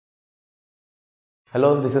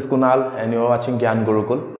Hello, this is Kunal and you are watching Gyan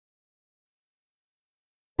Gurukul.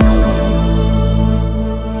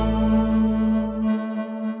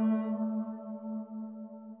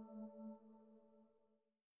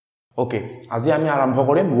 Okay, আজি আমি আৰম্ভ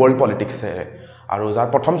কৰিম world politics এৰে আৰু যাৰ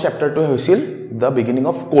প্ৰথম চেপ্টাৰটো হৈছিল the beginning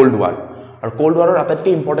of cold war আৰু cold war ৰ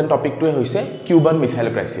আটাইতকৈ ইম্পৰ্টেন্ট টপিকটো হৈছে cuban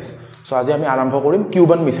missile crisis সো আজি আমি আৰম্ভ কৰিম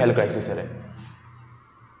cuban missile crisis এৰে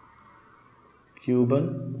cuban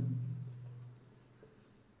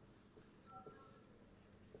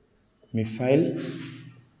missile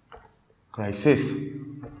crisis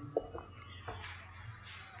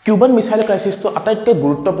cuban missile crisis তো আটাইতকৈ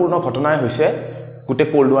গুৰুত্বপূৰ্ণ ঘটনাই হৈছে গুটে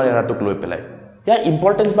কোল্ড ওয়াৰ এৰাটোক লৈ পেলাই ইয়াৰ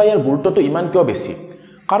ইম্পৰ্টেন্স বা ইয়াৰ গুৰুত্বটো ইমান কিয় বেছি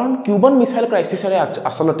কাৰণ কিউবান মিসাইল ক্ৰাইসিসৰে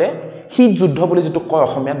আসলতে হি যুদ্ধ বুলি যেটো কয়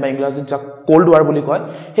অসমীয়াত বা ইংৰাজীত যা কোল্ড ওয়াৰ বুলি কয়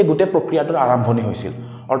হে গুটে প্ৰক্ৰিয়াটোৰ আৰম্ভণি হৈছিল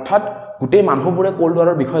অৰ্থাৎ গুটে মানুহবোৰে কোল্ড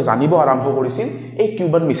ওয়াৰৰ বিষয়ে জানিব আৰম্ভ কৰিছিল এই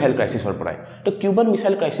কিউবান মিসাইল ক্ৰাইসিসৰ পৰাই তো কিউবান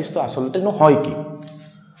মিসাইল ক্ৰাইসিসটো আসলতে ন হয় কি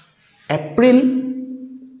এপ্ৰিল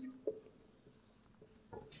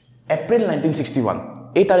 1961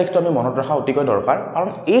 এই তাৰিখটো আমি মনত ৰাখা অতিকৈ দৰকাৰ কাৰণ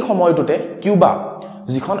এই সময়টোতে কিউবা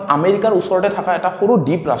যিখন আমেৰিকাৰ ওচৰতে থকা এটা সৰু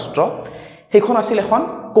দ্বীপ ৰাষ্ট্ৰ হেখন আছিল এখন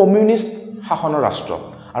কমিউনিষ্ট শাসনৰ ৰাষ্ট্ৰ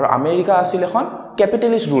আৰু আমেৰিকা আছিল এখন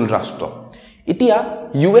ক্যাপিটালিষ্ট ৰুল ৰাষ্ট্ৰ এতিয়া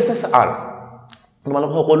USSR তোমালোক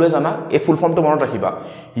সকলোৱে জানা এই ফুল ফৰ্মটো মনত ৰাখিবা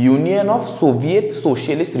ইউনিয়ন অফ সোভিয়েট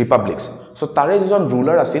সোশ্যালিষ্ট ৰিপাব্লিকস সো তাৰে যিজন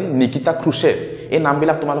ৰুলাৰ আছিল নিকিতা ক্ৰুশ্চেভ এই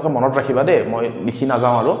নামবিলাক তোমালোকে মনত ৰাখিবা দে মই লিখি না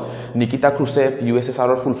যাও আৰু নিকিতা ক্ৰুশ্চেভ USSR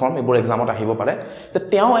ৰ ফুল ফৰ্ম এবোৰ এক্সামত আহিব পাৰে যে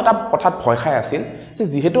তেওঁ এটা কথাত ভয় খাই আছিল যে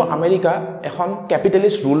যেহেতু আমেৰিকা এখন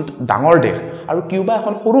ক্যাপিটালিষ্ট ৰুল ডাঙৰ দেশ আৰু কিউবা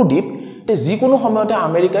এখন সৰু দ্বীপ তে যিকোনো সময়তে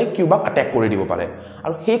আমেৰিকাই কিউবাক অ্যাটাক কৰি দিব পাৰে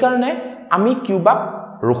আৰু সেই কাৰণে আমি কিউবাক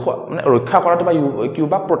ৰক্ষা কৰাটো বা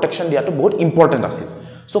কিউবাক প্ৰটেকচন দিয়াটো বহুত ইম্পৰ্টেন্ট আছিল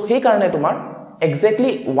সো সেই কাৰণে তোমাৰ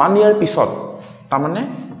এক্স্যাক্টলি 1 ইয়াৰ পিছত তাৰ মানে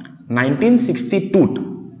 1962 ত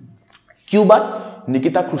কিউবাত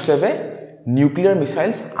নিকিতা ক্ৰুশ্চেভে নিউক্লিয়াৰ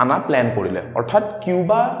মিসাইলস আনা প্ল্যান কৰিলে অৰ্থাৎ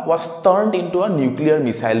Cuba was turned into a nuclear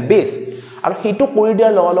missile base আৰু হেতু কৰি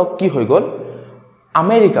দিয়াৰ লগ কি হৈ গল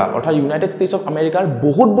আমেৰিকা অৰ্থাৎ ইউনাইটেড ষ্টেটস অফ আমেৰিকাৰ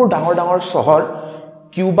বহুতবোৰ ডাঙৰ ডাঙৰ চহৰ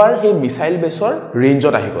কিউবাৰ এই মিসাইল বেছৰ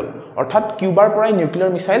ৰেঞ্জত আহি গল অৰ্থাৎ কিউবাৰ পৰাই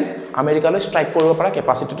নিউক্লিয়াৰ মিসাইলস আমেৰিকালৈ স্ট্ৰাইক কৰিব পৰা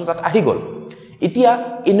কেপাসিটিটো তাত আহি গল এতিয়া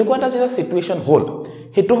এনেকুৱা এটা যে সিচুৱেচন হল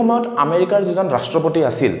হেতু সময়ত আমেৰিকাৰ যিজন ৰাষ্ট্ৰপতি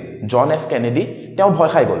আছিল জন এফ কেনেডি তেওঁ ভয়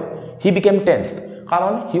খাই গল he became tensed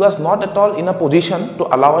কারণ he was not at all in a position to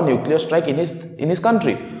allow a nuclear strike in his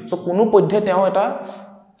country so কোনো পদ্ধে তেওঁ এটা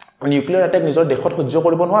নিউক্লিয়াৰ অ্যাটাক নিজৰ দেশত সহ্য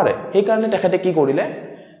কৰিব নোৱাৰে সেই কাৰণে তেখেতে কি কৰিলে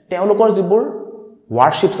তেওঁলোকৰ যিবোৰ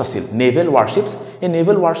warships আছিল নেভেল warships এই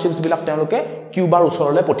নেভেল warships বিলাক তেওঁলোকে কিউবাৰ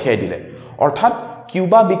ওচৰলৈ পঠিয়াই দিলে অৰ্থাৎ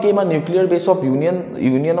Cuba became a nuclear base of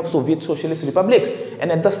union of soviet socialist republics and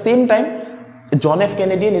at the same time John F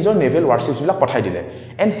Kennedy নিজৰ নেভেল warships বিলাক পঠাই দিলে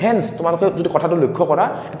এন্ড হেন্স তোমালোকে যদি কথাটো লক্ষ্য কৰা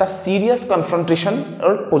এটা সিৰিয়াস কনফ্ৰন্টেশন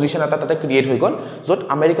অৰ পজিশন এটা তাতে ক্ৰিয়েট হৈ গল যত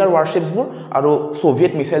আমেৰিকাৰ warships বোৰ আৰু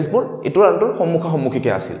সোভিয়েট মিসাইলস বোৰ এটোৰ আন্তৰ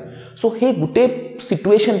সম্মুখে আছিল সো হে গুটে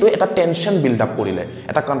সিচুৱেচনটো এটা টেনশন বিল্ড আপ কৰিলে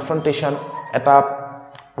এটা কনফ্ৰন্টেশন এটা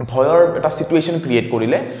ভয়ৰ এটা সিচুৱেচন ক্ৰিয়েট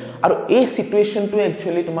কৰিলে আৰু এই সিচুৱেচনটো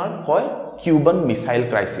একচুয়ালি তোমাৰ হয় কিউবান মিসাইল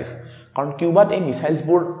ক্ৰাইসিস কাৰণ কিউবাত এই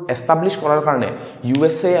মিসাইলসবোৰ এস্টাবলিশ কৰাৰ কাৰণে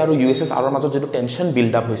USA আৰু USSR ৰ মাজত যেটো টেনশন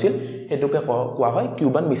বিল্ড আপ হৈছিল হেতুকে কোৱা হয়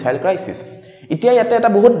কিউবান মিসাইল ক্ৰাইসিস এতিয়া ইয়াতে এটা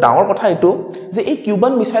বহুত ডাঙৰ কথা এটো যে এই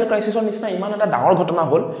কিউবান মিসাইল ক্ৰাইসিসৰ নিচিনা ইমান এটা ডাঙৰ ঘটনা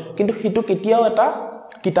হ'ল কিন্তু হেতু কেতিয়াও এটা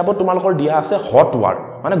কিতাবত তোমালোকৰ দিয়া আছে হট ওয়াৰ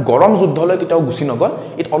মানে গৰম যুদ্ধলৈ কেতিয়াও গুছি নগল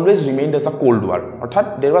it always ৰিমেইনড as a cold war অৰ্থাৎ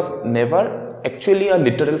there was never actually a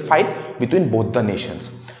literal fight between both the nations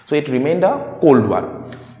so it remained a cold war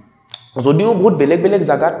যদিও বহুত বেলেগ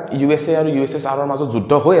জায়গাত USA আৰু USSR ৰ মাজত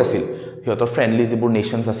যুদ্ধ হৈ আছিল হিয়তৰ ফ্ৰেন্ডলি যিবোৰ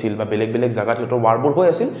নেশনস আছিল বা বেলেগ জায়গাত হিয়তৰ ওয়াৰবোৰ হৈ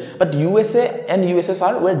আছিল বাট USA and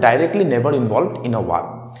USSR were directly never involved in a war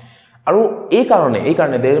আৰু এই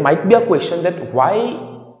কাৰণে there might be a question that why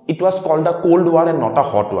it was called a cold war and not a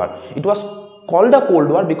hot war it was called a cold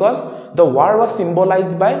war because the war was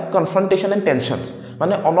symbolized by confrontation and tensions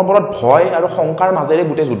মানে অনবৰত ভয় আৰু সংকাৰ মাজেৰে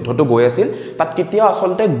গুটে যুদ্ধটো গৈ আছিল তাত কেতিয়া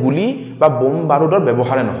আসলতে গুলি বা বম বাৰুদৰ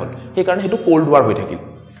ব্যৱহাৰ নহল সেই কাৰণে হেতু কোল্ড ওয়াৰ হৈ থাকিল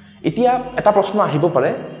এতিয়া এটা প্ৰশ্ন আহিব পাৰে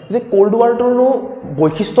যে কোল্ড ওয়াৰটোৰ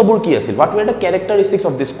বৈশিষ্ট্যবোৰ কি আছিল what were the characteristics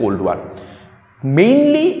of this cold war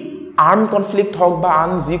mainly armed conflict হক বা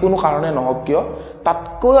আন যি কোনো কাৰণে নহক কিয়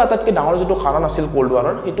তাতকৈ আটাইতকৈ ডাঙৰ যেটো কাৰণ আছিল কোল্ড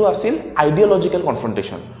ওয়াৰৰ হেতু আছিল আইডিওলজিক্যাল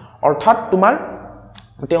কনফ্ৰন্টেশন অৰ্থাৎ তোমাৰ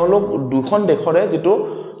তেওঁলোক দুখন দেশৰে যেটো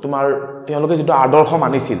তোমাৰ তেওঁলোকে যেটো আদৰ্শ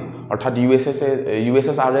মানিছিল অৰ্থাৎ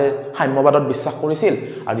USSR সাম্যবাদত বিশ্বাস কৰিছিল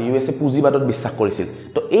আৰু USA পুঁজিবাদত বিশ্বাস কৰিছিল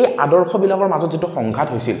তো এই আদৰ্শবিলাকৰ মাজত যেটো সংঘাত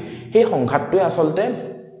হৈছিল সেই সংঘাতটোৱে আসলতে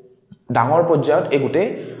ডাঙৰ পৰ্যায়ত এই গুটে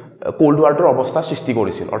কোল্ড ওয়াৰটোৰ অৱস্থা সৃষ্টি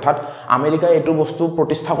কৰিছিল অৰ্থাৎ আমেৰিকাই এটো বস্তু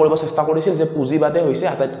প্ৰতিষ্ঠা কৰিব চেষ্টা কৰিছিল যে পুঁজিবাদে হৈছে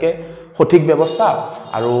আটাইতকৈ সঠিক ব্যৱস্থা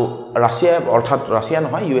আৰু ৰাছিয়া অৰ্থাৎ ৰাছিয়া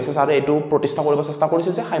নহয় USSR এটো প্ৰতিষ্ঠা কৰিব চেষ্টা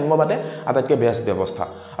কৰিছিল যে সাম্যবাদে আটাইতকৈ বেষ্ট ব্যৱস্থা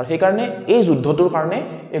আৰু সেই কাৰণে এই যুদ্ধটোৰ কাৰণে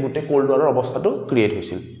এই গোটেই কোল্ড ওয়াৰৰ অৱস্থাটো ক্ৰিয়েট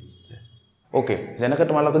হৈছিল ওকে যেনেকৈ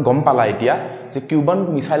তোমালোকে গম পালা এতিয়া যে কিউবান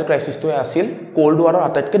মিসাইল ক্ৰাইসিছটো আছিল কোল্ড ওয়াৰৰ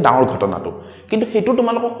আটাইতকৈ ডাঙৰ ঘটনাটো কিন্তু হেতু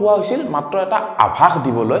তোমালোকক কোৱা হৈছিল মাত্ৰ এটা আভাস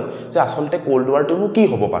দিবলৈ যে আসলতে কোল্ড ওয়াৰটোনো কি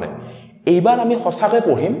হ'ব পাৰে এইবাৰ আমি সঁচাকৈ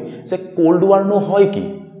পঢ়িম যে কোল্ড ওয়াৰনো হয় কি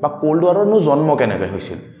বা কোল্ড ওয়াৰৰনো জন্ম কেনেকৈ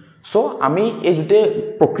হৈছিল সো আমি এই জুতে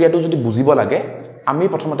প্ৰক্ৰিয়াটো যদি বুজিব লাগে আমি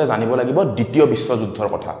প্ৰথমতে জানিব লাগিব দ্বিতীয় বিশ্বযুদ্ধৰ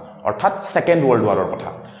কথা অৰ্থাৎ সেকেন্ড ওয়াৰ্ল্ড ওয়াৰৰ কথা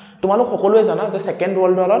তোমালোক সকলোৱে জানা যে সেকেন্ড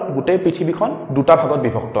ওয়াৰ্ল্ড ওয়াৰত গোটেই পৃথিৱীখন দুটা ভাগত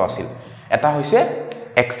বিভক্ত আছিল এটা হৈছে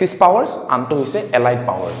এক্সিস পাৱাৰ্স আনটো হৈছে allied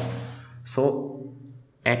পাৱাৰ্স so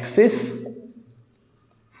axis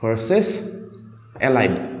ভাৰ্সেস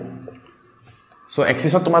allied so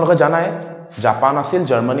এক্সিসত তোমালোকে জানাই জাপান আছিল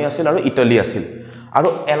জাৰ্মানী আছিল আৰু ইটালী আছিল আৰু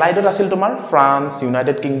এলাইডত আছিল তোমাৰ France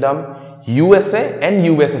United kingdom USA and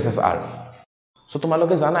USSR so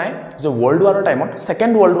তোমালোকে জানাই যে ওয়াৰ্ল্ড ওয়াৰৰ টাইমত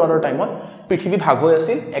সেকেন্ড ওয়াৰ্ল্ড ওয়াৰৰ টাইমত পৃথিৱী ভাগ হৈ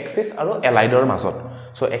আছিল এক্সিস আৰু এলাইডৰ মাজত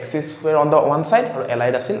so axis war on the one side আৰু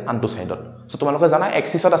এলাইড আছিল আনটো সাইডত সো তোমালোকে জানাই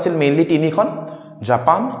এক্সিসত আছিল মেইনলি তিনিখন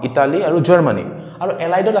জাপান ইটালী আৰু জাৰ্মানী আৰু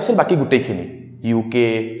এলাইডত আছিল বাকি গোটেইখিনি UK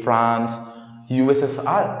ফ্ৰান্স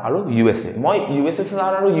USSR আৰু USA মই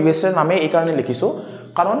USSR আৰু USA নামে এই কাৰণে লিখিছো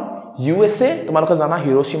কাৰণ USA তোমালোকে জানা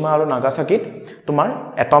হিৰোশিমা আৰু নাগাসাকিত তোমাৰ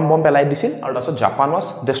এটম বম্ব পেলাই দিছিল আৰু তাৰছত Japan was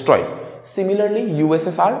ডেস্ট্ৰয়ড সিমিলাৰলি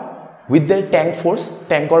USSR with their tank force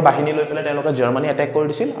tanker বাহিনী লৈ পেলাই তেওঁলোকে জাৰ্মানী অ্যাটাক কৰি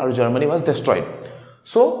দিছিল আৰু জাৰ্মানী ওয়াজ ডেস্ট্ৰয়ড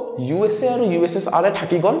সো USA আৰু USSR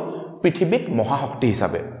থাকি গল পৃথিৱীত মহাশক্তি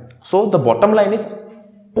হিচাপে so the bottom line is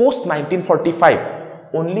post 1945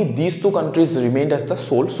 only these two countries remained as the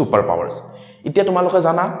sole superpowers এতিয়া তোমালোকে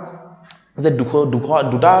জানা যে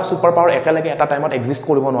দুটা সুপাৰ পাৱাৰ একেলগে এটা টাইমত এক্সিষ্ট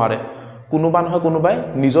কৰিব নোৱাৰে কোনোবা নহয় কোনোবাই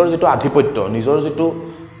নিজৰ যেটো আধিপত্য নিজৰ যেটো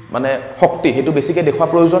মানে শক্তি হেতু বেছিকে দেখুৱা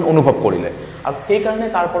প্ৰয়োজন অনুভৱ কৰিলে আৰু সেই কাৰণে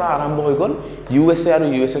তাৰ পৰা আৰম্ভ হৈ গল USA আৰু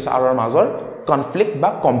USSR ৰ মাজৰ কনফ্লিক্ট বা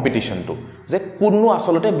কম্পিটিশনটো যে কোননো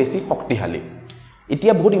আসলতে বেছি শক্তিশালী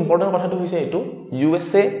এতিয়া বহুত ইম্পৰ্টেন্ট কথাটো হৈছে এটো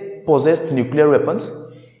USA possessed nuclear weapons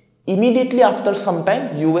immediately after some time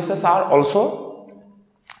USSR also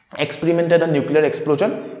experimented a nuclear explosion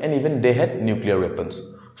and even they had nuclear weapons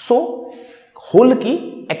so whole ki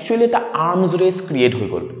actually ta arms race create হৈ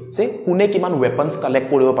গল যে কোনে কিমান weapons collect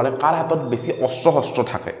কৰিব পাৰে কাৰ হাতত বেছি অস্ত্ৰ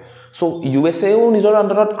থাকে so USA ও নিজৰ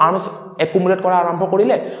আন্ডাৰত arms accumulate কৰা আৰম্ভ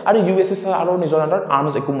কৰিলে আৰু USSR আৰু নিজৰ আন্ডাৰত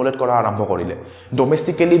arms accumulate কৰা আৰম্ভ কৰিলে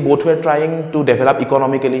domestically both were trying to develop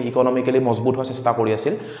economically মজবুত হোৱা চেষ্টা কৰি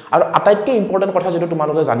আছিল আৰু আটাইতকৈ ইম্পৰ্টেন্ট কথা যেটো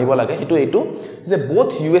তোমালোকে জানিব লাগে এটো যে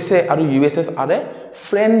both USA আৰু USSR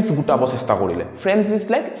friends গুটাব চেষ্টা কৰিলে friends is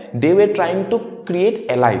like they were trying to create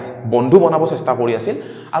allies বন্ধু বনাব চেষ্টা কৰি আছিল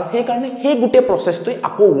আৰু সেই কাৰণে সেই গুটে প্ৰসেছটো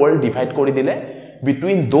আকৌ world divide কৰি দিলে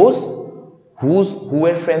between those who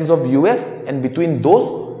were friends of US and between those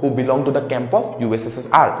who belong to the camp of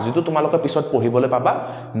USSR যেটো তোমালোকে পিছত পঢ়িবলৈ পাবা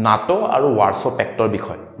NATO আৰু Warsaw Pactৰ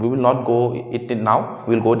বিষয় we will not go it now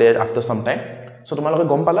we will go there after some time so তোমালোকে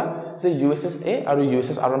গম পালা যে USA আৰু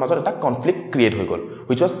USSR ৰ মাজত এটা কনফ্লিক্ট ক্ৰিয়েট হৈ গল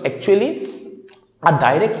which was actually a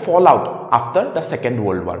direct fallout after the second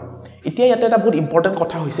world war এতিয়া ইয়াতে এটা বহুত ইম্পৰ্টেন্ট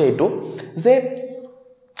কথা হৈছে এটো যে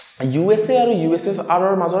USA আৰু USSR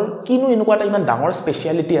ৰ মাজৰ কিনো এনেকুৱা এটা ইমান ডাঙৰ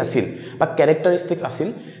স্পেশালিটি আছিল বা ক্যাৰেক্টাৰিষ্টিক্স আছিল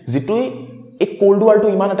যেটো এই কোল্ড ওয়াৰটো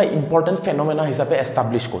ইমান এটা ইম্পৰ্টেন্ট ফেনোমেনা হিচাপে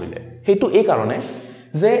এস্টাবলিশ কৰিলে হেতু এই কাৰণে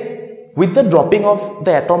যে with the dropping of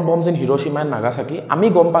the atom bombs in Hiroshima and Nagasaki আমি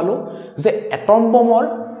গম পালো যে atom bombৰ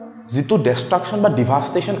যেটো destruction বা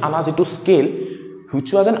devastation আনা যেটো scale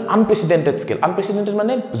which was an unprecedented scale unprecedented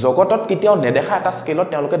মানে জগতত কেতিয়াও নেদেখা এটা স্কেলত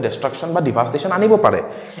তেওঁলোকে destruction বা devastation আনিব পাৰে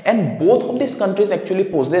and both of these countries actually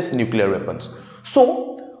possess nuclear weapons so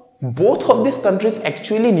both of these countries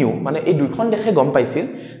actually knew মানে এই দুইখন দেশে গম পাইছিল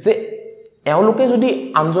যে এওঁলোকে যদি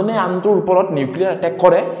আনজনে আনটোৰ ওপৰত নিউক্লিয়াৰ অ্যাটাক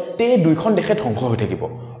কৰে তে দুইখন দেশে ধ্বংস হৈ থাকিব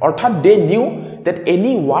অৰ্থাৎ they knew that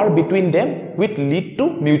any war between them would lead to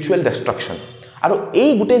mutual destruction আৰু এই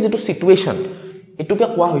গুটে যেটো সিচুৱেচন এটুকে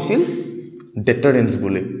কোৱা হৈছিল deterrence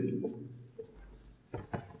বুলি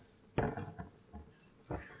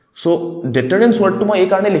so deterrence wordটো মই এই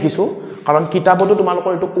কাৰণে লিখিছো কাৰণ কিতাপতো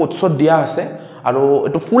তোমালোকৰ এটো কোটছত দিয়া আছে আৰু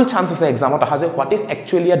এটো ফুল চান্স আছে এক্সামত আহা যে what is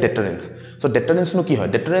actually a deterrence so deterrence নো কি হয়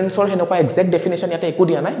deterrence ৰ হেনকা এক্সাক্ট ডেফিনিশন ইয়াতে একো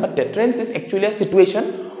দিয়া নাই but deterrence is actually a situation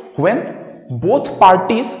when both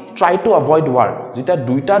parties try to avoid war যেটা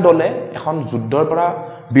দুইটা দলে এখন যুদ্ধৰ পৰা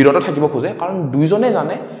বিৰত থাকিব খোজে কাৰণ দুইজনে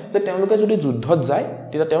জানে যে তেওঁলোকে যদি যুদ্ধত যায়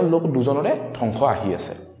তেতিয়া তেওঁলোক দুজনৰে ধ্বংস আহি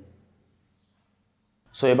আছে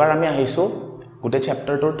সো এবাৰ আমি আহিছো গোটে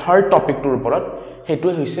চ্যাপ্টাৰটোৰ থাৰ্ড টপিকটোৰ ওপৰত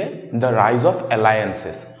হেতুৱে হৈছে দ্য ৰাইজ অফ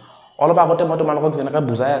এলায়েন্সেছ অলপ আগতে মই তোমালোকক যেনেকা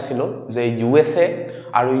বুজাই আছিলো যে ইউএসএ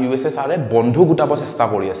আৰু ইউএসএসআৰ বন্ধু গুটাব চেষ্টা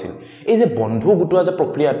কৰি আছিল এই যে বন্ধু গুটোৱা যে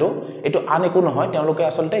প্ৰক্ৰিয়াটো এটো আন একো নহয় তেওঁলোকে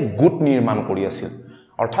আসলতে গুট নিৰ্মাণ কৰি আছিল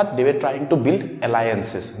অৰ্থাৎ দে ৱে ট্ৰাইং টু বিল্ড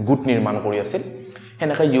এলায়েন্সেছ গুট নিৰ্মাণ কৰি আছিল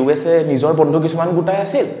হেনেকা ইউএসএ নিজৰ বন্ধু কিছুমান গুটাই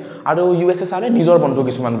আছিল আৰু ইউএসএসআৰ নিজৰ বন্ধু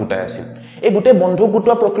কিছুমান গুটাই আছিল এই গুটে বন্ধু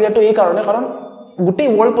গুটোৱা প্ৰক্ৰিয়াটো এই কাৰণে কাৰণ গুটে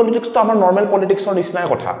ওয়াৰ্ল্ড পলিটিক্স তো আমাৰ নৰমাল পলিটিক্সৰ নিচিনাই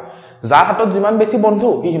কথা যাৰ হাতত যিমান বেছি বন্ধু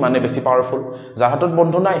হি মানে বেছি পাওয়াৰফুল যাৰ হাতত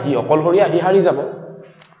বন্ধু নাই হি অকলহৰীয়া হি হাৰি যাব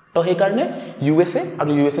তো সেই কাৰণে ইউএসএ আৰু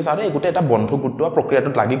ইউএসএসআৰ গুটে এটা বন্ধু গুটোৱা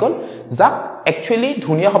প্ৰক্ৰিয়াটোত লাগি গল যাক একচুয়ালি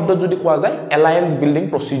ধুনিয়া শব্দত যদি কোৱা যায় এলায়েন্স বিল্ডিং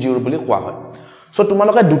প্ৰসিডিউৰ বুলি কোৱা হয় সো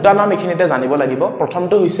তোমালোকে দুটা নাম এখিনিতে জানিব লাগিব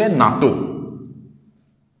প্ৰথমটো হৈছে নাটো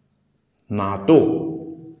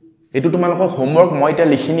এটো তোমালোকৰ হোমৱৰ্ক মই এটা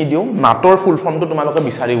লিখি নি দিও নাটোৰ ফুল ফৰ্মটো তোমালোকে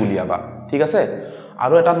বিচাৰি উলিয়াবা ঠিক আছে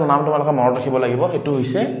আৰু এটা নাম তোমালোকে মনত ৰাখিব লাগিব হেতু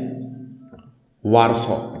হৈছে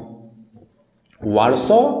ওয়াৰছ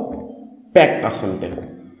পেক্ট আসলতে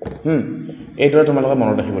এইটোৰে তোমালোকে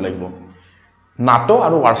মনত ৰাখিব লাগিব নাটো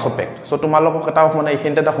আৰু ওয়াৰছ পেক্ট সো তোমালোকক এটা মানে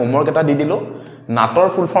এইখিনিতে এটা হোমৱৰ্ক এটা দি দিলো নাটোৰ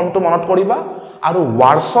ফুল ফৰ্মটো মনত কৰিবা আৰু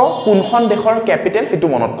ওয়াৰছ কোনখন দেশৰ ক্যাপিটেল হেতু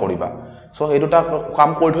মনত কৰিবা সো এই দুটা কাম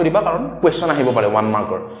কৰি থৈ দিবা কাৰণ কোৱেশ্চন আহিব পাৰে 1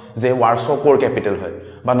 মাৰ্কৰ যে ওয়াৰছ কোৰ ক্যাপিটেল হয়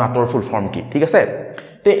বা নাটোৰ ফুল ফৰ্ম কি ঠিক আছে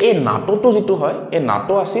তে এই নাটোটো যেটো হয় এই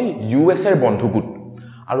নাটো আছিল ইউএস এৰ বন্ধুগুট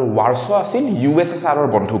আৰু ওয়াৰছ আছিল ইউএসএসআৰ ৰ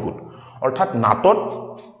বন্ধুগুট অৰ্থাৎ নাটোত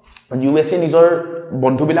ইউএসএ নিজৰ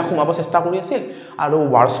বন্ধুবিলা খুমাব চেষ্টা কৰি আছিল আৰু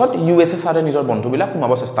ওয়াৰছত ইউএসএসআৰ এ নিজৰ বন্ধুবিলা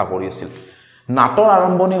খুমাব চেষ্টা কৰি আছিল নাটোৰ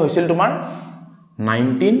আৰম্ভণি হৈছিল তোমাৰ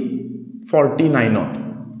 1949 ত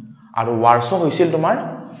আৰু ওয়াৰছ হৈছিল তোমাৰ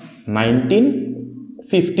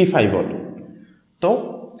 1955 তো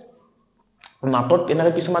নাটোত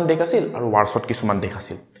এনেকা কিছুমান দেশ আছিল আৰু ওয়াৰছত কিছুমান দেশ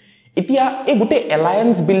আছিল এতিয়া এই গুটে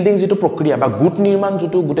এলায়েন্স বিল্ডিং যেটো প্ৰক্ৰিয়া বা গুট নিৰ্মাণ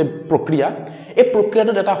যেটো গুটে প্ৰক্ৰিয়া এই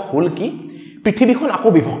প্ৰক্ৰিয়াটো এটা হল কি পৃথিৱীখন আকৌ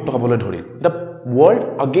বিভক্ত হ'বলৈ ধৰিল the world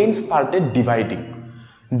again started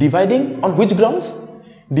dividing on which grounds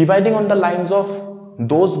dividing on the lines of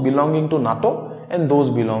those belonging to NATO and those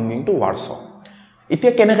belonging to Warsaw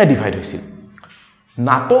এতিয়া কেনেকৈ ডিভাইড হৈছিল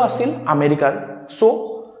নাটো আছিল আমেৰিকাৰ সো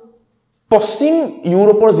পশ্চিম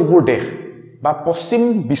ইউৰোপৰ যিবোৰ দেশ বা পশ্চিম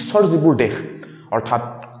বিশ্বৰ যিবোৰ দেশ অৰ্থাৎ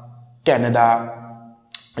কানাডা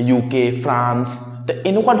ইউকে ফ্ৰান্স তে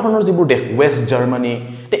এনেকুৱা ধৰণৰ যিবোৰ দেশ ওয়েস্ট জাৰ্মানী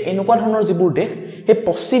তে এনেকুৱা ধৰণৰ যিবোৰ দেশ হে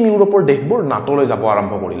পশ্চিম ইউৰোপৰ দেশবোৰ নাটোলৈ যাব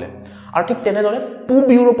আৰম্ভ কৰিলে আৰু ঠিক তেনেদৰে পূব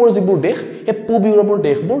ইউৰোপৰ যিবোৰ দেশ হে পূব ইউৰোপৰ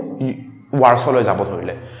দেশবোৰ ওয়াৰছলৈ যাব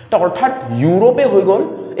ধৰিলে তো অৰ্থাৎ ইউৰোপে হৈ গল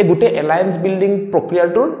এই গুটে এলায়েন্স বিল্ডিং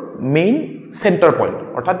প্ৰক্ৰিয়াটোৰ মেইন সেন্টাৰ পইণ্ট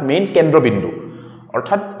অৰ্থাৎ মেইন কেন্দ্ৰবিন্দু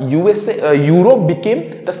অৰ্থাৎ Europe became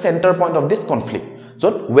the centre point of this conflict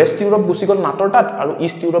যত ওয়েস্ট ইউৰোপ গুচি গল নাটোৰ তাত আৰু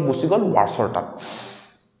ইষ্ট ইউৰোপ গুচি গল ওয়াৰছৰ তাত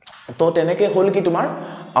তো তেনেকে হল কি তোমাৰ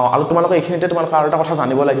আৰু তোমালোকে এইখিনিতে তোমালোকে আৰু এটা কথা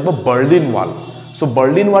জানিব লাগিব Berlin wall so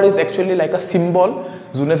Berlin wall is actually like আ সিম্বল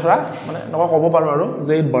জুনে ধৰা মানে নক ক'ব পাৰো আৰু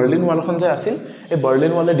যে এই বাৰ্লিন ওয়ালখন যে আছিল এই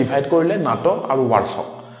বাৰ্লিন ওয়ালে ডিভাইড কৰিলে নাটো আৰু ওয়াৰছ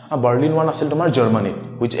বাৰ্লিন ওয়াল আছিল তোমাৰ Germany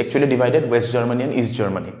which actually divided West Germany and East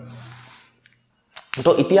Germany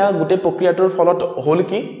তো এতিয়া গুটে প্ৰক্ৰিয়াটোৰ ফলত হল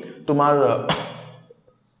কি তোমাৰ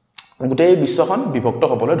গুটে বিশ্বখন বিভক্ত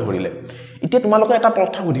হ'বলৈ ধৰিলে এতিয়া তোমালোকে এটা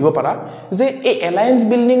প্ৰশ্ন সুধিব পাৰা যে এই এলায়েন্স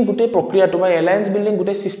বিল্ডিং গুটে প্ৰক্ৰিয়াটো বা এলায়েন্স বিল্ডিং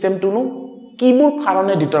গুটে সিস্টেমটোনো কিবোৰ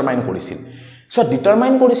কাৰণে ডিটাৰমাইন কৰিছিল সো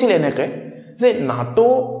ডিটাৰমাইন কৰিছিল এনেকে যে নাটো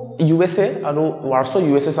ইউএসএ আৰু ওয়াৰছ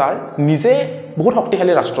ইউএসএসআৰ নিজে বহুত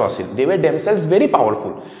শক্তিশালী ৰাষ্ট্ৰ আছিল they were themselves very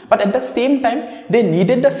powerful but at the same time they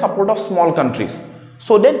needed the support of small countries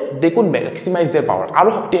so that they could maximize their power আৰু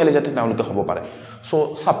শক্তিশালী যাতে তেওঁলোকে হ'ব পাৰে so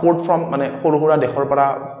support from মানে সৰুসুৰা দেশৰ পৰা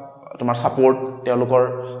তোমাৰ সাপোৰ্ট তেওঁলোকৰ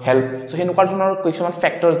হেল্প সো হেনুকাৰ ধৰণৰ কিছুমান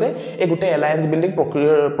ফ্যাক্টৰস এ গুটে এলায়েন্স বিল্ডিং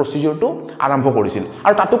প্ৰসিডিউৰটো আৰম্ভ কৰিছিল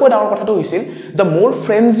আৰু তাতোকৈ ডাঙৰ কথাটো হৈছিল the more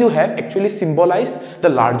friends you have actually symbolized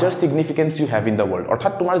the larger significance you have in the world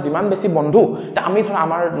অৰ্থাৎ তোমাৰ যিমান বেছি বন্ধু তা আমি ধৰা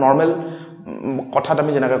আমাৰ নৰমাল কথাত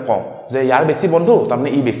আমি যেনেকৈ কওঁ যে ইয়াৰ বেছি বন্ধু তাৰমানে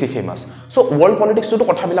ই বেছি ফেমাস সো ওয়াৰ্ল্ড পলিটিক্সটো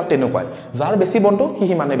কথাবিলাক তেনেকুৱাই যাৰ বেছি বন্ধু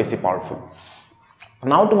হি মানে বেছি পাৱাৰফুল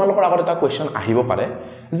নাও তোমালোকৰ আগত এটা কোৱেশ্চন আহিব পাৰে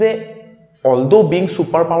যে although being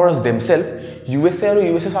superpowers themselves USA আৰু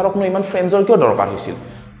USSR ক ইমান ফ্ৰেন্ডছৰ কিয় দৰকাৰ হৈছিল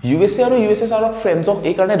USA আৰু USSR ক ফ্ৰেন্ডছক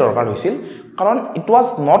এই কাৰণে দৰকাৰ হৈছিল কাৰণ it was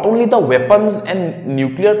not only the weapons and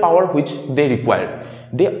nuclear power which they required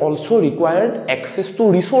they also required access to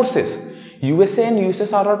resources USA and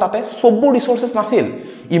USSR ৰ তাতে সববোৰ ৰিসোৰ্সেস নাছিল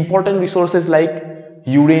important resources like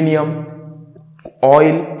uranium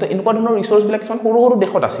oil তো এনেকুৱা ধৰণৰ ৰিসোৰ্স বিলাক কিছুমান সৰু সৰু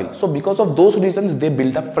দেশত আছিল so because of those reasons they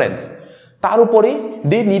built up friends তাৰ উপৰি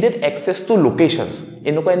দে নিডেড এক্সেছ টু লোকেশনস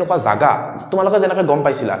এনেকুৱা জাগা তোমালোকে যেনেকৈ গম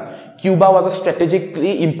পাইছিলা কিউবা ওয়াজ আ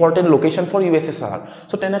স্ট্ৰেটেজিকলি important location for USSR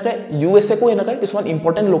so তেনেকৈ USA কো এনেকৈ কিছুমান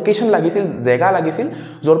ইম্পৰ্টেন্ট লোকেশন লাগিছিল জাগা লাগিছিল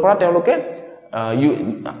যৰ পৰা তেওঁলোকে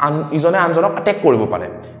ইজনে আনজনক অ্যাটাক কৰিব পাৰে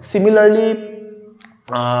সিমিলাৰলি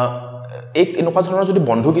এক এনেকুৱা ধৰণৰ যদি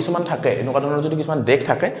বন্ধু কিছুমান থাকে এনেকুৱা ধৰণৰ যদি কিছুমান দেশ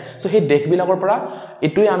থাকে সো সেই দেশবিলাকৰ পৰা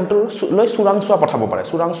এটুই আনটোৰ লৈ সুৰাংসোৱা পঠাব পাৰে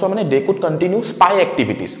সুৰাংসোৱা মানে they could continue spy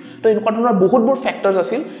activities তো এনেকুৱা ধৰণৰ বহুতবোৰ ফ্যাক্টৰস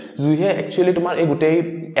আছিল যিহে একচুয়ালি তোমাৰ এই গুটেই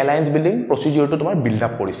এলায়েন্স বিল্ডিং প্ৰসিডিউৰটো তোমাৰ বিল্ড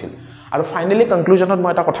আপ কৰিছিল আৰু ফাইনালি কনক্লুজনত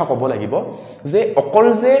মই এটা কথা ক'ব লাগিব যে অকল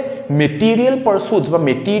যে মেটেৰিয়েল পাৰসুটস বা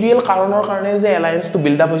মেটেৰিয়েল কাৰণৰ কাৰণে যে এলায়েন্সটো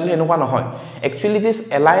বিল্ড আপ হৈছিল এনেকুৱা নহয় actually this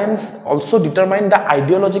alliance also determine da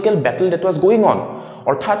ideological battle that was going on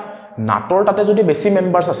অৰ্থাৎ নাটোৰ তাতে যদি বেছি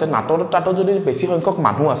মেম্বাৰ্স আছে নাটোৰ তাতে যদি বেছি সংখ্যক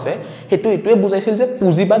মানুহ আছে হেতু এটোৱে বুজাইছিল যে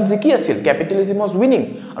পুঁজিবাদ জিকি আছিল ক্যাপিটালিজম ওয়াজ উইনিং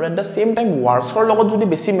আৰু এট দা সেম টাইম ওয়াৰ্ছৰ লগত যদি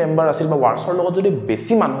বেছি মেম্বাৰ আছিল বা ওয়াৰ্ছৰ লগত যদি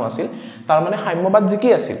বেছি মানুহ আছিল তাৰ মানে সাম্যবাদ জিকি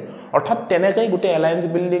আছিল অৰ্থাৎ তেনেকৈ গুটে এলায়েন্স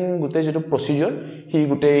বিল্ডিং গুটে যেটো প্ৰসিডিউৰ হি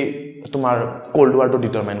গুটে তোমাৰ কোল্ড ওয়াৰটো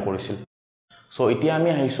ডিটাৰমাইন কৰিছিল সো এতিয়া আমি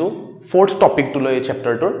আহিছো ফোৰ্থ টপিকটো লৈ এই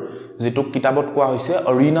চ্যাপ্টাৰটোৰ যেটো কিতাবত কোৱা হৈছে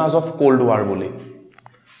এৰিনাস অফ কোল্ড ওয়াৰ বুলি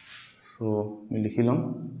সো আমি লিখিলম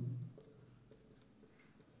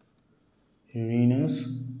Arenas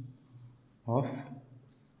of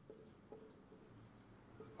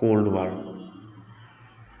Cold War.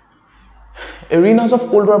 Arenas of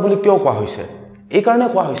Cold War বুলি কিয় কোৱা হৈছে এই কাৰণে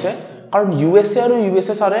কোৱা হৈছে কাৰণ USA আৰু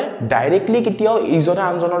USSR ডাইৰেক্টলি কেতিয়াও ইজনে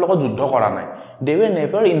আনজনৰ লগত যুদ্ধ কৰা নাই they were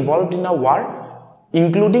never involved in a war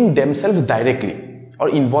including themselves directly or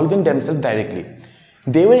involving themselves directly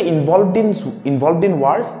they were involved in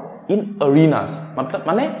wars in arenas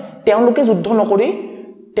মানে তেওঁলোকে যুদ্ধ নকৰি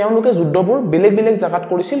তেওঁলোকে যুদ্ধবোৰ বেলেগ বেলেগ জায়গাত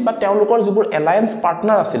কৰিছিল বা তেওঁলোকৰ যিবোৰ এলায়েন্স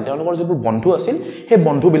পাৰ্টনাৰ আছিল তেওঁলোকৰ যিবোৰ বন্ধু আছিল সেই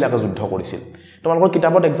বন্ধুবিলাকে যুদ্ধ কৰিছিল তোমালোকৰ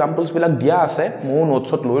কিতাপত এক্সাম্পলছ বিলাক দিয়া আছে মই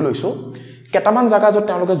নোটছত লৈ লৈছো কেটামান জায়গা যত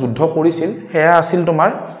তেওঁলোকে যুদ্ধ কৰিছিল হেয়া আছিল তোমাৰ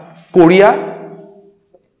কোৰিয়া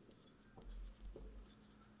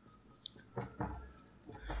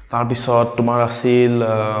তাৰ পিছত তোমাৰ আছিল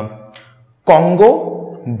কংগো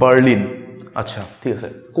বাৰ্লিন আচ্ছা ঠিক আছে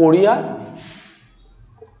কোৰিয়া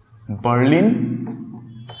বাৰ্লিন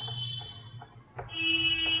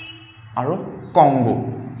আৰু কংগো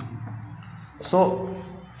সো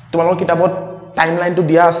তোমালোকৰ কিতাপত টাইমলাইনটো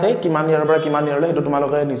দিয়া আছে কিমান ইয়াৰ পৰা কিমান ইয়াৰলৈ হেতু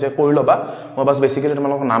তোমালোকে নিজে কৰি লবা মই বাস বেসিক্যালি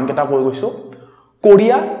তোমালোকৰ নাম কেটা কৈ গৈছো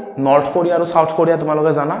কোৰিয়া নৰ্থ কোৰিয়া আৰু সাউথ কোৰিয়া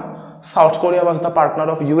তোমালোকে জানা south Korea was the partner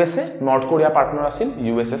of USA north Korea partner আছিল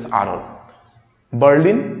USSR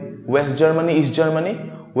Berlin West Germany east Germany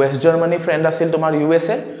West Germany friend আছিল তোমাৰ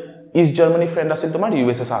USA ইষ্ট জাৰ্মানী ফ্ৰেন্ড আছিল তোমাৰ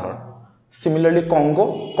USSR Similarly,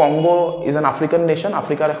 Congo is an African nation,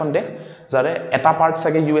 Africa এখন দেশ যাৰে এটা part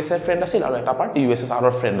সাগে USA friend আছিল আৰু এটা পাৰ্ট USSR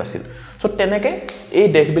ৰ ফ্ৰেন্ড আছিল সো তেনেকে এই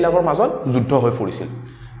দেশবিলাকৰ মাজত যুদ্ধ হৈ ফুৰিছিল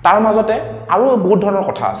তাৰ মাজতে আৰু বহুত ধৰণৰ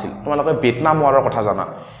কথা আছিল তোমালোকে ভিয়েটনাম ওয়াৰৰ কথা জানা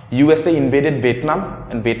USA invaded Vietnam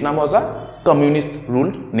and Vietnam was a communist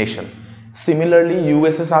ruled nation similarly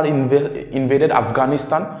USSR invaded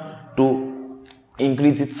Afghanistan to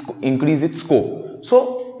increase its scope so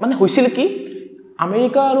মানে হৈছিল কি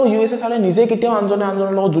আমেৰিকা আৰু USSR নিজে কেতিয়াও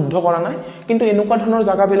আনজনৰ লগত যুদ্ধ কৰা নাই কিন্তু এনেকুৱা ধৰণৰ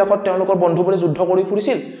জায়গাবিলাকত তেওঁলোকৰ বন্ধুবোৰে যুদ্ধ কৰি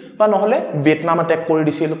ফুৰিছিল বা নহলে ভিয়েটনাম অ্যাটাক কৰি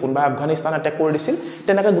দিছিল কোনবা আফগানিস্তান অ্যাটাক কৰি দিছিল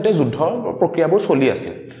তেনেকৈ গুটে যুদ্ধ প্ৰক্ৰিয়াবোৰ চলি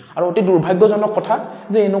আছিল আৰু অতি দুৰ্ভাগ্যজনক কথা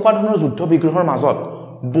যে এনেকুৱা ধৰণৰ যুদ্ধ বিগ্ৰহৰ মাজত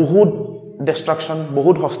বহুত ডিস্ট্ৰাকশন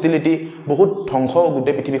বহুত হস্টিলিটি বহুত ধ্বংস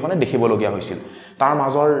গুটে পৃথিৱীখনে দেখিবলগীয়া হৈছিল তাৰ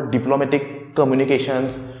মাজৰ ডিপ্লোমেটিক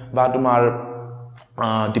কমিউনিকেশনস বা তোমাৰ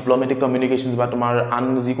ডিপ্লোমেটিক কমিউনিকেশনস বা তোমাৰ আন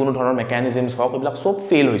যিকোনো ধৰণৰ মেকানিজমস হক এইবিলাক সব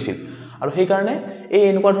ফেল হৈছিল আৰু সেই কাৰণে এই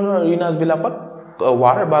এনেকুৱা ধৰণৰ এৰিনাস বিলাকত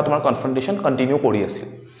ওয়াৰ বা তোমাৰ কনফ্ৰন্টেশন কন্টিনিউ কৰি আছিল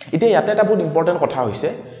এতিয়া ইয়াতে এটা বহুত ইম্পৰ্টেন্ট কথা হৈছে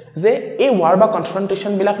যে এই ওয়াৰ বা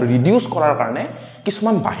কনফ্ৰন্টেশন বিলাক ৰিডিউস কৰাৰ কাৰণে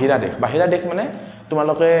কিছুমান বাহিৰা দেশ মানে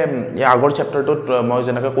তোমালোকে এই আগৰ চ্যাপ্টাৰটোত মই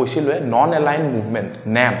যেনেকৈ কৈছিলো non align movement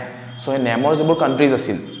NAM so এই NAMৰ যিবোৰ কান্ট্ৰিজ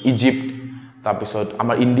আছিল ইজিপ্ট তাৰ পিছত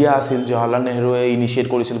আমাৰ ইন্ডিয়া আছিল জৱাহৰলাল নেহৰুৱে ইনিশিয়েট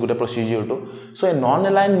কৰিছিল গুটে প্ৰসিডিউৰটো সো এই নন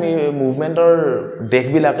এলাইন মুভমেন্টৰ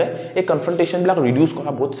দেশবিলাকে এই কনফ্ৰন্টেশন বিলাক ৰিডিউস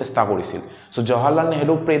কৰা বহুত চেষ্টা কৰিছিল so Jawaharlal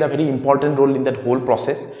Nehru played a very important role in that whole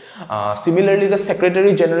process similarly the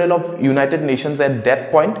secretary general of united nations at that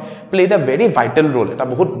point played a very vital role এটা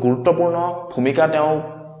বহুত গুৰুত্বপূৰ্ণ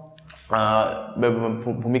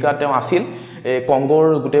ভূমিকা তেওঁ আছিল কংগোৰ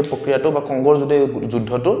গুটে প্ৰক্ৰিয়াটো বা কংগোৰ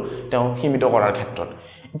যুদ্ধটো তেওঁ সীমিত কৰাৰ ক্ষেত্ৰত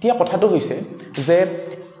এতিয়া কথাটো হৈছে যে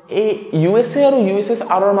এই USA আৰু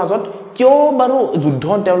USSR ৰ মাজত কিয় বাৰু যুদ্ধ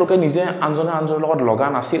তেওঁলোকে নিজে আনজনৰ লগত লগা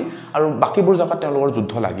নাছিল আৰু বাকিবোৰ জায়গাত তেওঁলোকৰ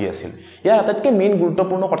যুদ্ধ লাগি আছিল ইয়াৰ আটাইতকৈ মেইন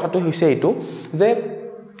গুৰুত্বপূৰ্ণ কথাটো হৈছে এইটো যে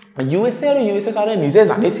USA আৰু USSR নিজে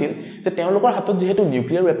জানিছিল যে তেওঁলোকৰ হাতত যেহেতু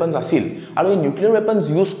নিউক্লিয়াৰ ওয়েপন্স আছিল আৰু এই নিউক্লিয়াৰ ওয়েপন্স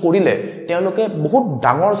ইউজ কৰিলে তেওঁলোকে বহুত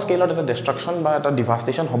ডাঙৰ স্কেলত এটা ডিস্ট্ৰাকশন বা এটা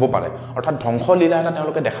ডিভাস্টেশন হ'ব পাৰে অৰ্থাৎ ধ্বংসলীলা এটা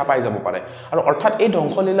তেওঁলোকে দেখা পাই যাব পাৰে আৰু অৰ্থাৎ এই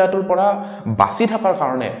ধ্বংসলীলাটোৰ পৰা বাচি থকাৰ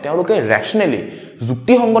কাৰণে তেওঁলোকে ৰেশনেলি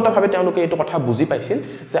যুক্তিসংগতভাৱে তেওঁলোকে এইটো কথা বুজি পাইছিল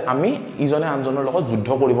যে আমি ইজনে আনজনৰ লগত যুদ্ধ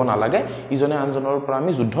কৰিব নালাগে ইজনে আনজনৰ পৰা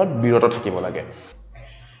আমি যুদ্ধত বিৰত থাকিব লাগে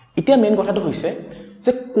এতিয়া মেইন কথাটো হৈছে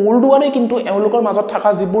যে কোল্ড ওয়াৰে কিন্তু এওঁলোকৰ মাজত থকা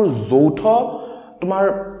যিবোৰ যৌথ তোমাৰ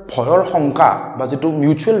ভয়ৰ শংকা বা যেটো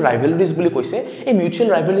মিউচুৱেল ৰাইভেলৰিজ বুলি কৈছে এই মিউচুৱেল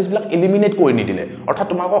ৰাইভেলৰিজ বিলাক এলিমিনেট কৰি নিদিলে অৰ্থাৎ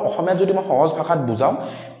তোমাক অসমীয়াত যদি মই সহজ ভাষাত বুজাও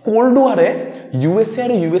কোল্ড ওয়াৰে USA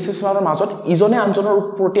আৰু USSR ৰ মাজত ইজনে আনজনৰ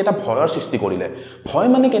প্ৰতি এটা ভয়ৰ সৃষ্টি কৰিলে ভয়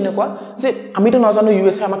মানে কেনেকুৱা যে আমিতো নাজানো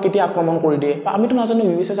USA আমাক কেতিয়া আক্ৰমণ কৰি দিয়ে বা আমিতো নাজানো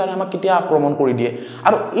USSR আমাক কেতিয়া আক্ৰমণ কৰি দিয়ে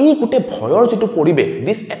আৰু এই গুটে ভয়ৰ যেটো পৰিবেশ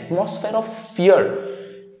this এটমস্ফিয়াৰ of ফিয়াৰ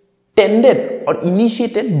tended or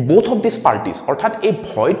initiated both of these parties অৰ্থাৎ এই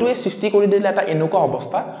ভয়টোৱে সৃষ্টি কৰি দিলে এটা এনেকুৱা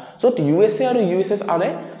অৱস্থা যত USA আৰু USSR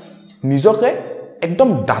নিজকে একদম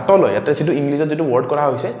দাঁতলৈ এটা যেটো ইংলিছত যেটো ওয়াৰ্ড কৰা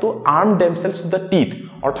হৈছে তো arm themselves to the teeth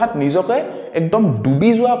অৰ্থাৎ নিজকে একদম ডুবি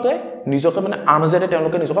যোৱাকে নিজকে মানে আৰ্মজেৰে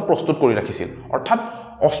তেওঁলোকে নিজকে প্ৰস্তুত কৰি ৰাখিছিল অৰ্থাৎ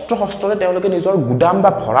অস্ত্ৰ হস্তৰে তেওঁলোকে নিজৰ গুদাম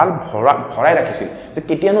বা ভৰাই ৰাখিছিল যে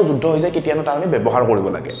কেতিয়ানো যুদ্ধ হৈ যায় কেতিয়ানো তাৰ আমি ব্যৱহাৰ কৰিব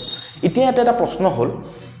লাগে এতিয়া এটা প্ৰশ্ন হ'ল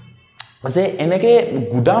যে এনেকে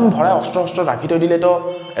গুদাম ভৰাই অস্ত্ৰ ৰাখি থৈ দিলে তো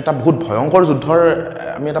এটা বহুত ভয়ংকৰ যুদ্ধৰ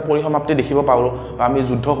আমি এটা পৰিসমাপ্তি দেখিব পাৰো বা আমি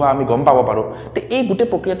যুদ্ধ হোৱা আমি গম পাব পাৰো তে এই গুটে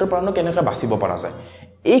প্ৰক্ৰিয়াটোৰ পৰা কেনেকৈ বাচিব পৰা যায়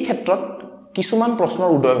এই ক্ষেত্ৰত কিছুমান প্ৰশ্নৰ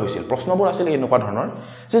উদয় হৈছিল প্ৰশ্নবোৰ আছিল এনেকুৱা ধৰণৰ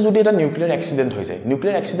যে যদি এটা নিউক্লিয়াৰ এক্সিডেন্ট হৈ যায়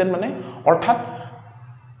নিউক্লিয়াৰ এক্সিডেন্ট মানে অৰ্থাৎ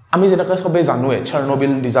আমি যেনেকৈ সবে জানোৱে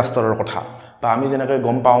চাৰ্নোবিল ডিজাস্টাৰৰ কথা বা আমি যেনেকৈ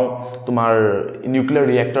গম পাওঁ তোমাৰ নিউক্লিয়াৰ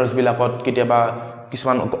ৰিয়েক্টৰছ বিলাকত কেতিয়াবা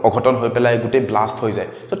কিছুমান অঘটন হৈ পেলাই গুটে ব্লাষ্ট হৈ যায়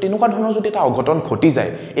তো তেনেকুৱা ধৰণৰ যদি এটা অঘটন ঘটি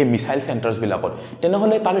যায় এই মিসাইল সেন্টাৰছ বিলাকত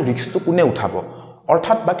তেনেহলে তাৰ ৰিস্কটো কোনে উঠাব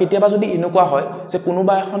অৰ্থাৎ বা কেতিয়াবা যদি এনেকুৱা হয় যে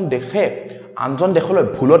কোনোবা এখন দেশে আনজন দেশলৈ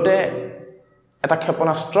ভুলতে এটা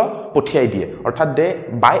ক্ষেপণাস্ত্ৰ পঠিয়াই দিয়ে অৰ্থাৎ দে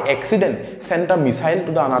বাই এক্সিডেন্ট সেন্ড আ missile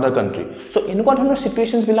to the another country so এনেকুৱা ধৰণৰ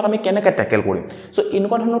সিচুৱেচনছ বিলাক আমি কেনেকৈ ট্যাকেল কৰিম সো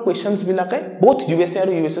এনেকুৱা ধৰণৰ কোৱেশ্চনছ বিলাকে both USA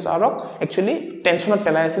আৰু USSR একচুয়ালি টেনচনত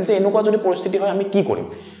পেলাই আছিল যে এনেকুৱা যদি পৰিস্থিতি হয় আমি কি কৰিম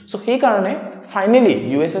সো সেই কাৰণে ফাইনালি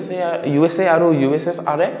USA আৰু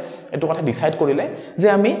USSR এটো কথা ডিসাইড কৰিলে যে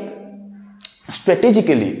আমি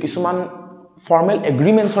স্ট্ৰেটেজিক্যালি কিছুমান ফৰ্মেল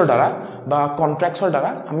এগ্ৰিমেন্টছৰ দ্বাৰা বা কন্ট্ৰাক্টছৰ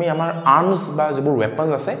দ্বাৰা আমি আমাৰ আৰ্মছ বা যিবোৰ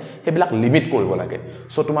ওয়েপনছ আছে হেবিলাক লিমিট কৰিব লাগে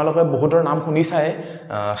সো তোমালোকে বহুতৰ নাম শুনিছাই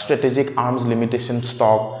স্ট্ৰেটেজিক আৰ্মছ লিমিটেশন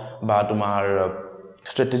ষ্টক বা তোমাৰ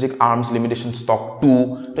স্ট্ৰেটেজিক আৰ্মছ লিমিটেশন ষ্টক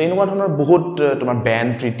 2 তো এনেকুৱা ধৰণৰ বহুত তোমাৰ ব্যান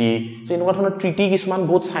ট্ৰিটি সো এনেকুৱা ধৰণৰ ট্ৰিটি কিছুমান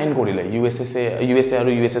বহুত সাইন কৰিলে USA আৰু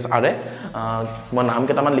USSR মই নাম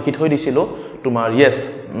কেইটামান লিখি থৈ দিছিলো তোমাৰ yes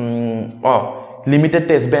limited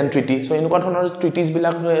test ban treaty so এনেকুৱা ধৰণৰ ট্ৰিটিজ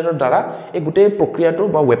বিলাকৰ দ্বাৰা এই গুটে প্ৰক্ৰিয়াটো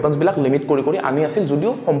বা ওয়েপনছ বিলাক লিমিট কৰি আনি আছিল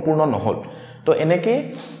যদিও সম্পূৰ্ণ নহল তো এনেকে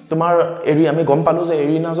তোমাৰ আমি গম পালো যে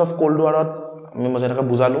এৰিনাস অফ কোল্ড ওয়াৰত আমি মজেনাকা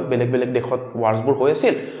বুজালো বেলেগ দেশত ওয়াৰ্সবোৰ হৈ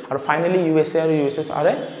আছিল আৰু ফাইনালি USA আৰু USSR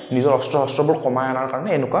নিজৰ অস্ত্ৰবোৰ কমাই আনাৰ কাৰণে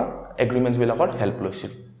এনেকুৱা এগ্ৰিমেন্টছ বিলাকৰ হেল্প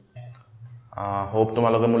লৈছিল হোপ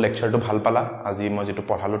তোমালোকে মোৰ লেকচাৰটো ভাল পালা আজি মই যেটো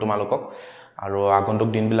পঢ়ালো তোমালোকক আৰু আগন্তুক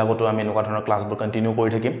দিনবিলাকতো আমি এনেকুৱা ধৰণৰ ক্লাছবোৰ কন্টিনিউ কৰি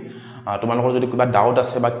থাকিম তোমালোকৰ যদি কিবা ডাউট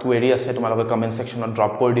আছে বা কোৱেৰি আছে তোমালোকে কমেন্ট সেকশনত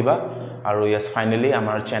ড্ৰপ কৰি দিবা আৰু ইয়েস ফাইনালি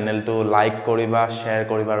আমাৰ চেনেলটো লাইক কৰিবা শেয়াৰ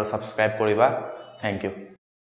কৰিবা আৰু সাবস্ক্ৰাইব কৰিবা থ্যাংক ইউ